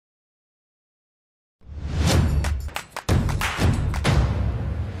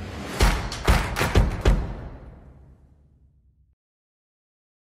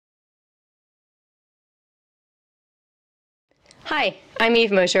Hi, I'm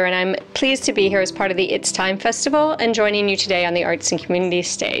Eve Mosher, and I'm pleased to be here as part of the It's Time Festival and joining you today on the Arts and Community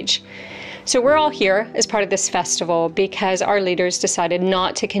stage. So we're all here as part of this festival because our leaders decided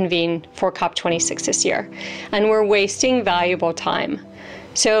not to convene for COP26 this year, and we're wasting valuable time.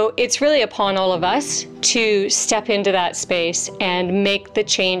 So it's really upon all of us to step into that space and make the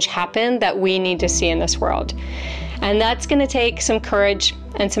change happen that we need to see in this world. And that's going to take some courage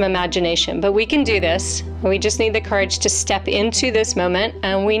and some imagination, but we can do this. We just need the courage to step into this moment,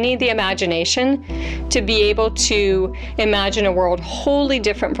 and we need the imagination to be able to imagine a world wholly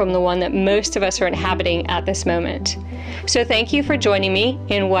different from the one that most of us are inhabiting at this moment. So thank you for joining me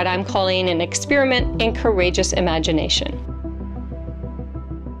in what I'm calling an experiment in courageous imagination.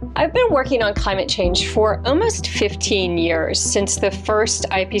 I've been working on climate change for almost 15 years, since the first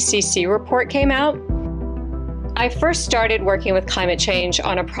IPCC report came out. I first started working with climate change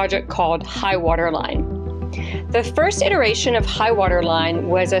on a project called High Water Line. The first iteration of High Water Line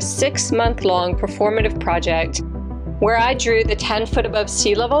was a 6-month-long performative project where I drew the 10-foot above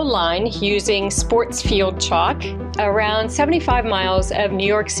sea level line using sports field chalk around 75 miles of New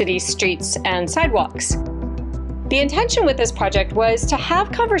York City streets and sidewalks. The intention with this project was to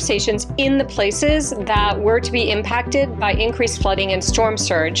have conversations in the places that were to be impacted by increased flooding and storm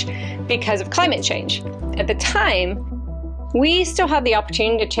surge because of climate change. At the time, we still had the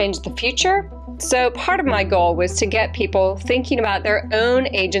opportunity to change the future, so part of my goal was to get people thinking about their own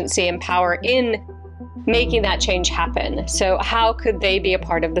agency and power in making that change happen. So how could they be a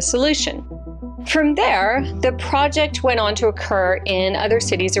part of the solution? From there, the project went on to occur in other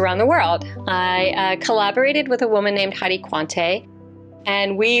cities around the world. I collaborated with a woman named Heidi Quante,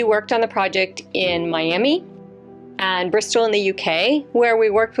 and we worked on the project in Miami and Bristol in the UK, where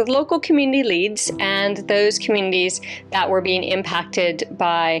we worked with local community leads and those communities that were being impacted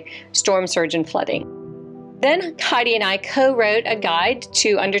by storm surge and flooding. Then Heidi and I co-wrote a guide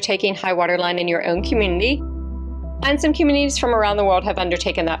to undertaking high water line in your own community. And some communities from around the world have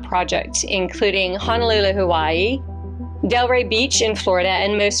undertaken that project, including Honolulu, Hawaii, Delray Beach in Florida,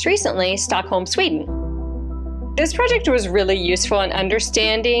 and most recently, Stockholm, Sweden. This project was really useful in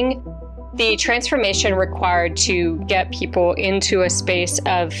understanding the transformation required to get people into a space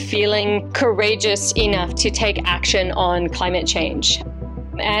of feeling courageous enough to take action on climate change.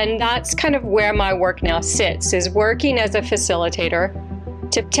 And that's kind of where my work now sits, is working as a facilitator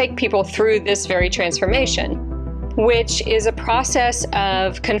to take people through this very transformation, which is a process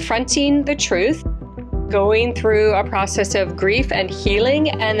of confronting the truth, going through a process of grief and healing,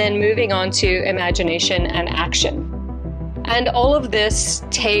 and then moving on to imagination and action. And all of this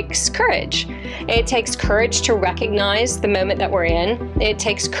takes courage. It takes courage to recognize the moment that we're in. It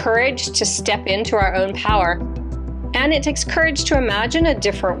takes courage to step into our own power. And it takes courage to imagine a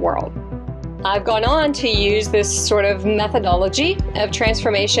different world. I've gone on to use this sort of methodology of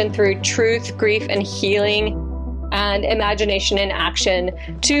transformation through truth, grief, and healing, and imagination and action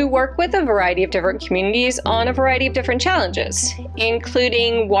to work with a variety of different communities on a variety of different challenges,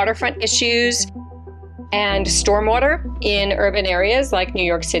 including waterfront issues and stormwater in urban areas like New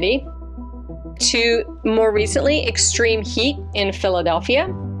York City, to more recently extreme heat in Philadelphia.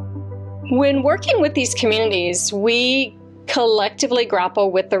 When working with these communities, we collectively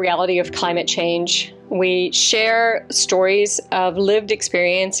grapple with the reality of climate change. We share stories of lived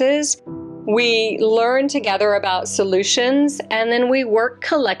experiences. We learn together about solutions, and then we work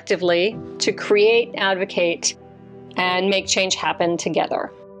collectively to create, advocate, and make change happen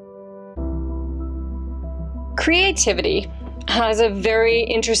together. Creativity has a very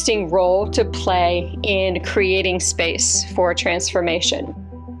interesting role to play in creating space for transformation.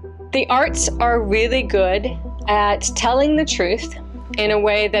 The arts are really good at telling the truth in a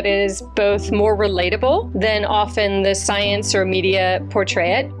way that is both more relatable than often the science or media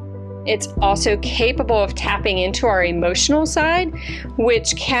portray it. It's also capable of tapping into our emotional side,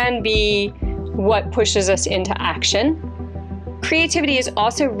 which can be what pushes us into action. Creativity is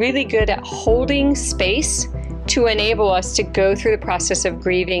also really good at holding space to enable us to go through the process of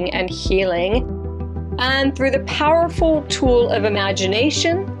grieving and healing. And through the powerful tool of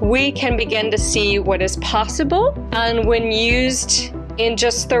imagination, we can begin to see what is possible. And when used in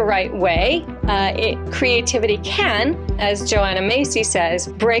just the right way, creativity can, as Joanna Macy says,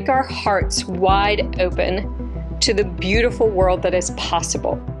 break our hearts wide open to the beautiful world that is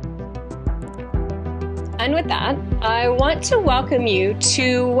possible. And with that, I want to welcome you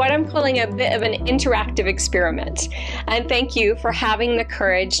to what I'm calling a bit of an interactive experiment. And thank you for having the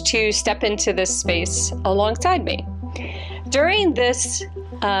courage to step into this space alongside me. During this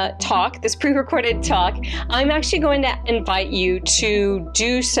this pre-recorded talk, I'm actually going to invite you to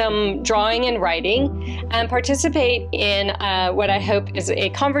do some drawing and writing and participate in what I hope is a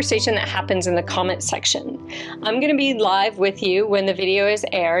conversation that happens in the comment section. I'm going to be live with you when the video is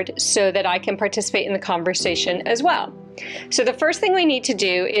aired so that I can participate in the conversation as well. So the first thing we need to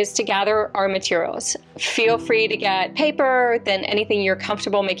do is to gather our materials. Feel free to get paper, then anything you're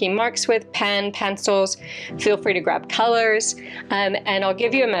comfortable making marks with, pen, pencils. Feel free to grab colors, and I'll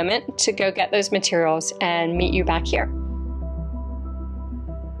give you a moment to go get those materials and meet you back here.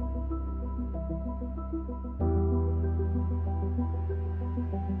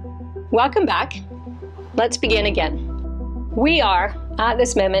 Welcome back. Let's begin again. We are, at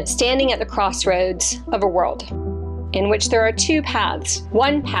this moment, standing at the crossroads of a world in which there are two paths.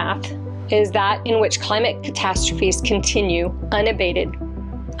 One path is that in which climate catastrophes continue unabated,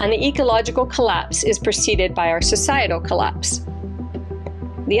 and the ecological collapse is preceded by our societal collapse.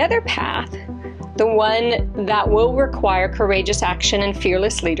 The other path, the one that will require courageous action and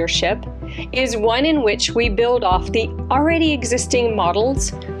fearless leadership, is one in which we build off the already existing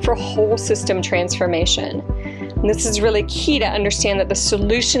models for whole system transformation. And this is really key to understand that the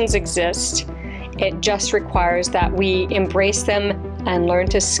solutions exist. It just requires that we embrace them and learn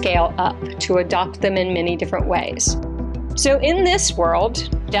to scale up, to adopt them in many different ways. So in this world,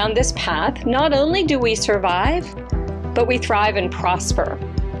 down this path, not only do we survive, but we thrive and prosper.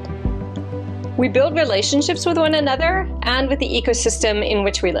 We build relationships with one another and with the ecosystem in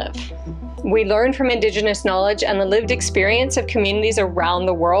which we live. We learn from indigenous knowledge and the lived experience of communities around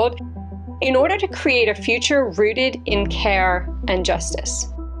the world in order to create a future rooted in care and justice.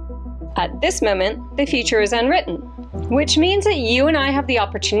 At this moment, the future is unwritten, which means that you and I have the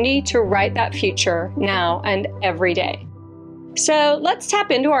opportunity to write that future now and every day. So let's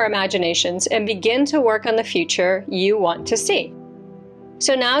tap into our imaginations and begin to work on the future you want to see.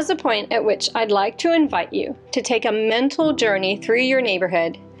 So now is the point at which I'd like to invite you to take a mental journey through your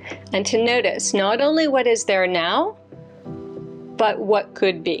neighborhood and to notice not only what is there now, but what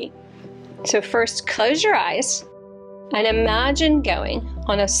could be. So first, close your eyes and imagine going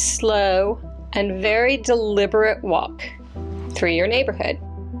on a slow and very deliberate walk through your neighborhood.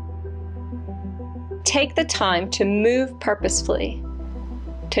 Take the time to move purposefully,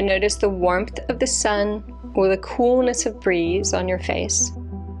 to notice the warmth of the sun or the coolness of breeze on your face.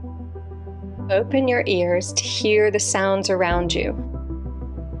 Open your ears to hear the sounds around you.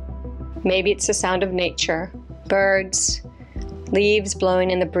 Maybe it's the sound of nature, birds, leaves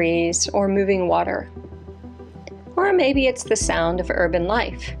blowing in the breeze, or moving water. Or maybe it's the sound of urban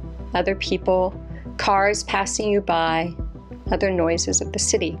life, other people, cars passing you by, other noises of the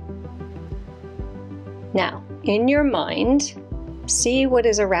city. Now, in your mind, see what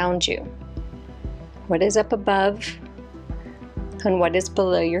is around you, what is up above, and what is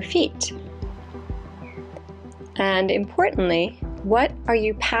below your feet. And importantly, what are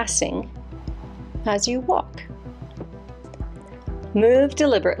you passing as you walk? Move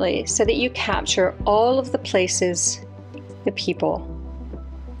deliberately so that you capture all of the places, the people,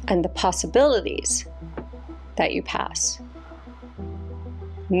 and the possibilities that you pass.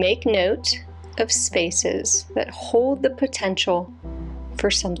 Make note of spaces that hold the potential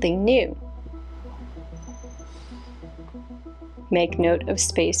for something new. Make note of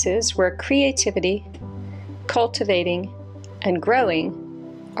spaces where creativity, cultivating, and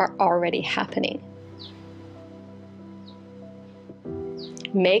growing are already happening.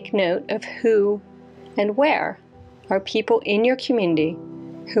 Make note of who and where are people in your community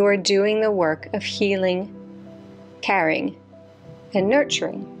who are doing the work of healing, caring, and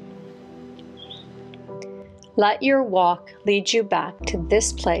nurturing. Let your walk lead you back to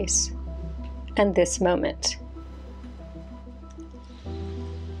this place and this moment.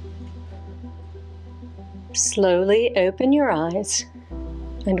 Slowly open your eyes,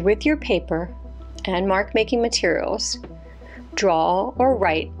 and with your paper and mark-making materials, draw or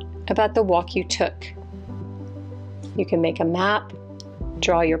write about the walk you took. You can make a map,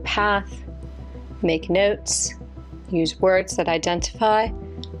 draw your path, make notes, use words that identify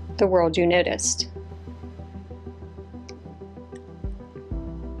the world you noticed.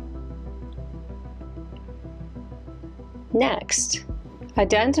 Next,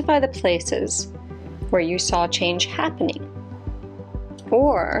 identify the places where you saw change happening,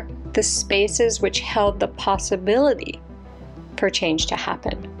 or the spaces which held the possibility for change to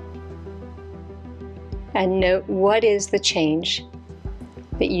happen. And note what is the change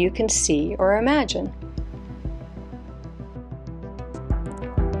that you can see or imagine.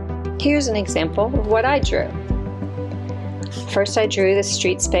 Here's an example of what I drew. First I drew the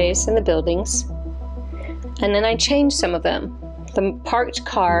street space and the buildings, and then I changed some of them The parked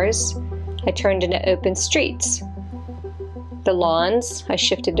cars I turned into open streets. The lawns I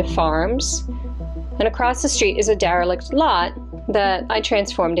shifted to farms. And across the street is a derelict lot that I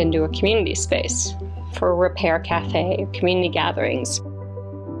transformed into a community space for a repair cafe, community gatherings.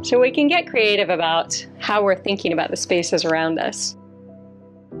 So we can get creative about how we're thinking about the spaces around us.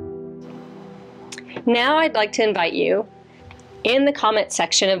 Now I'd like to invite you, in the comment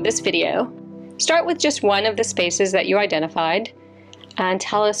section of this video, start with just one of the spaces that you identified and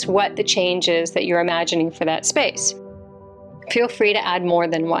tell us what the change is that you're imagining for that space. Feel free to add more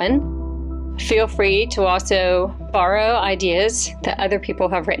than one. Feel free to also borrow ideas that other people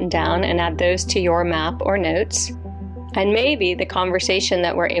have written down and add those to your map or notes. And maybe the conversation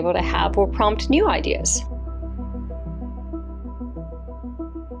that we're able to have will prompt new ideas.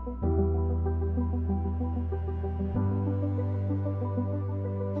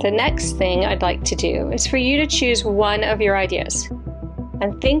 The next thing I'd like to do is for you to choose one of your ideas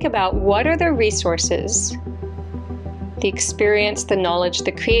and think about what are the resources, the experience, the knowledge,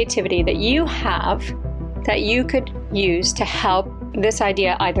 the creativity that you have that you could use to help this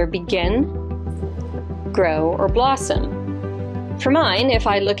idea either begin, grow, or blossom. For mine, if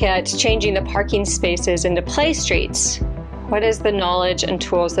I look at changing the parking spaces into play streets, what is the knowledge and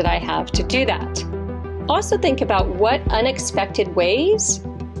tools that I have to do that? Also think about what unexpected ways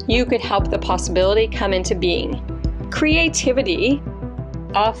you could help the possibility come into being. Creativity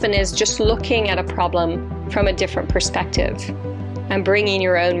often is just looking at a problem from a different perspective and bringing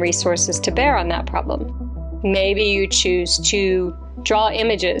your own resources to bear on that problem. Maybe you choose to draw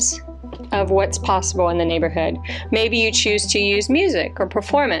images of what's possible in the neighborhood. Maybe you choose to use music or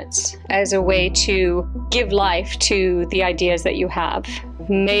performance as a way to give life to the ideas that you have.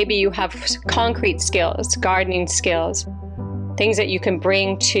 Maybe you have concrete skills, gardening skills, things that you can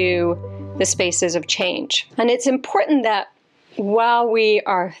bring to the spaces of change. And it's important that while we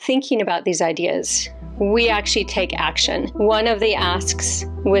are thinking about these ideas, we actually take action. One of the asks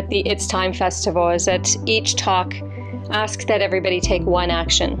with the It's Time Festival is that each talk asks that everybody take one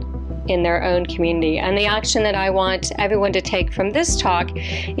action in their own community. And the action that I want everyone to take from this talk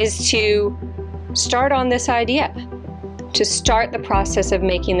is to start on this idea, to start the process of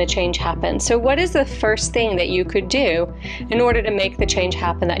making the change happen. So what is the first thing that you could do in order to make the change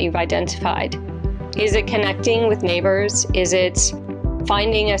happen that you've identified? Is it connecting with neighbors? Is it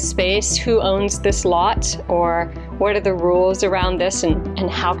finding a space? Who owns this lot? Or what are the rules around this and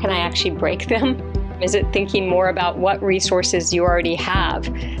how can I actually break them? Is it thinking more about what resources you already have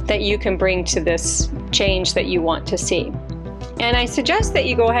that you can bring to this change that you want to see? And I suggest that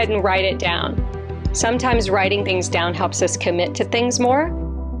you go ahead and write it down. Sometimes writing things down helps us commit to things more.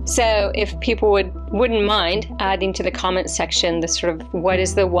 So if people wouldn't mind adding to the comment section the sort of what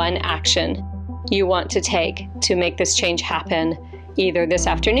is the one action you want to take to make this change happen, either this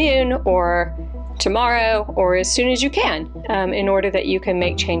afternoon or tomorrow or as soon as you can, in order that you can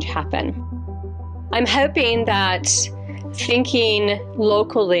make change happen. I'm hoping that thinking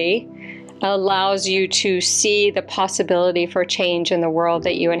locally allows you to see the possibility for change in the world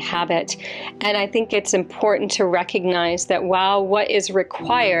that you inhabit. And I think it's important to recognize that while what is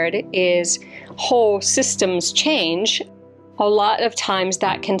required is whole systems change, a lot of times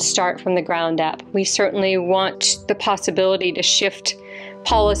that can start from the ground up. We certainly want the possibility to shift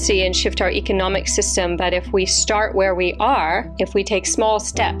policy and shift our economic system, but if we start where we are, if we take small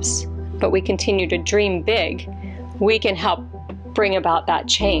steps, but we continue to dream big, we can help bring about that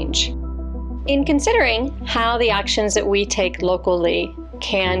change. In considering how the actions that we take locally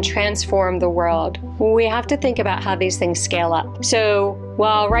can transform the world, we have to think about how these things scale up. So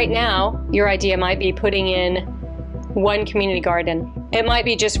while right now your idea might be putting in one community garden, it might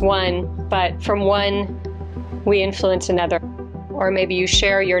be just one, but from one we influence another. Or maybe you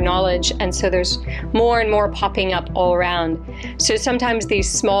share your knowledge and so there's more and more popping up all around. So sometimes these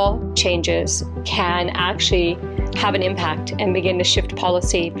small changes can actually have an impact and begin to shift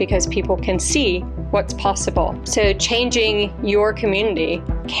policy because people can see what's possible. So changing your community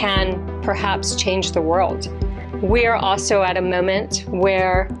can perhaps change the world. We are also at a moment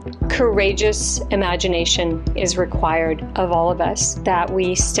where courageous imagination is required of all of us, that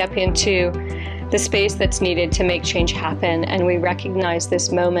we step into the space that's needed to make change happen, and we recognize this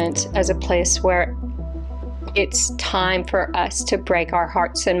moment as a place where it's time for us to break our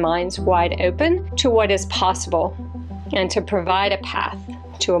hearts and minds wide open to what is possible and to provide a path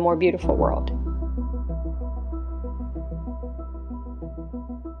to a more beautiful world.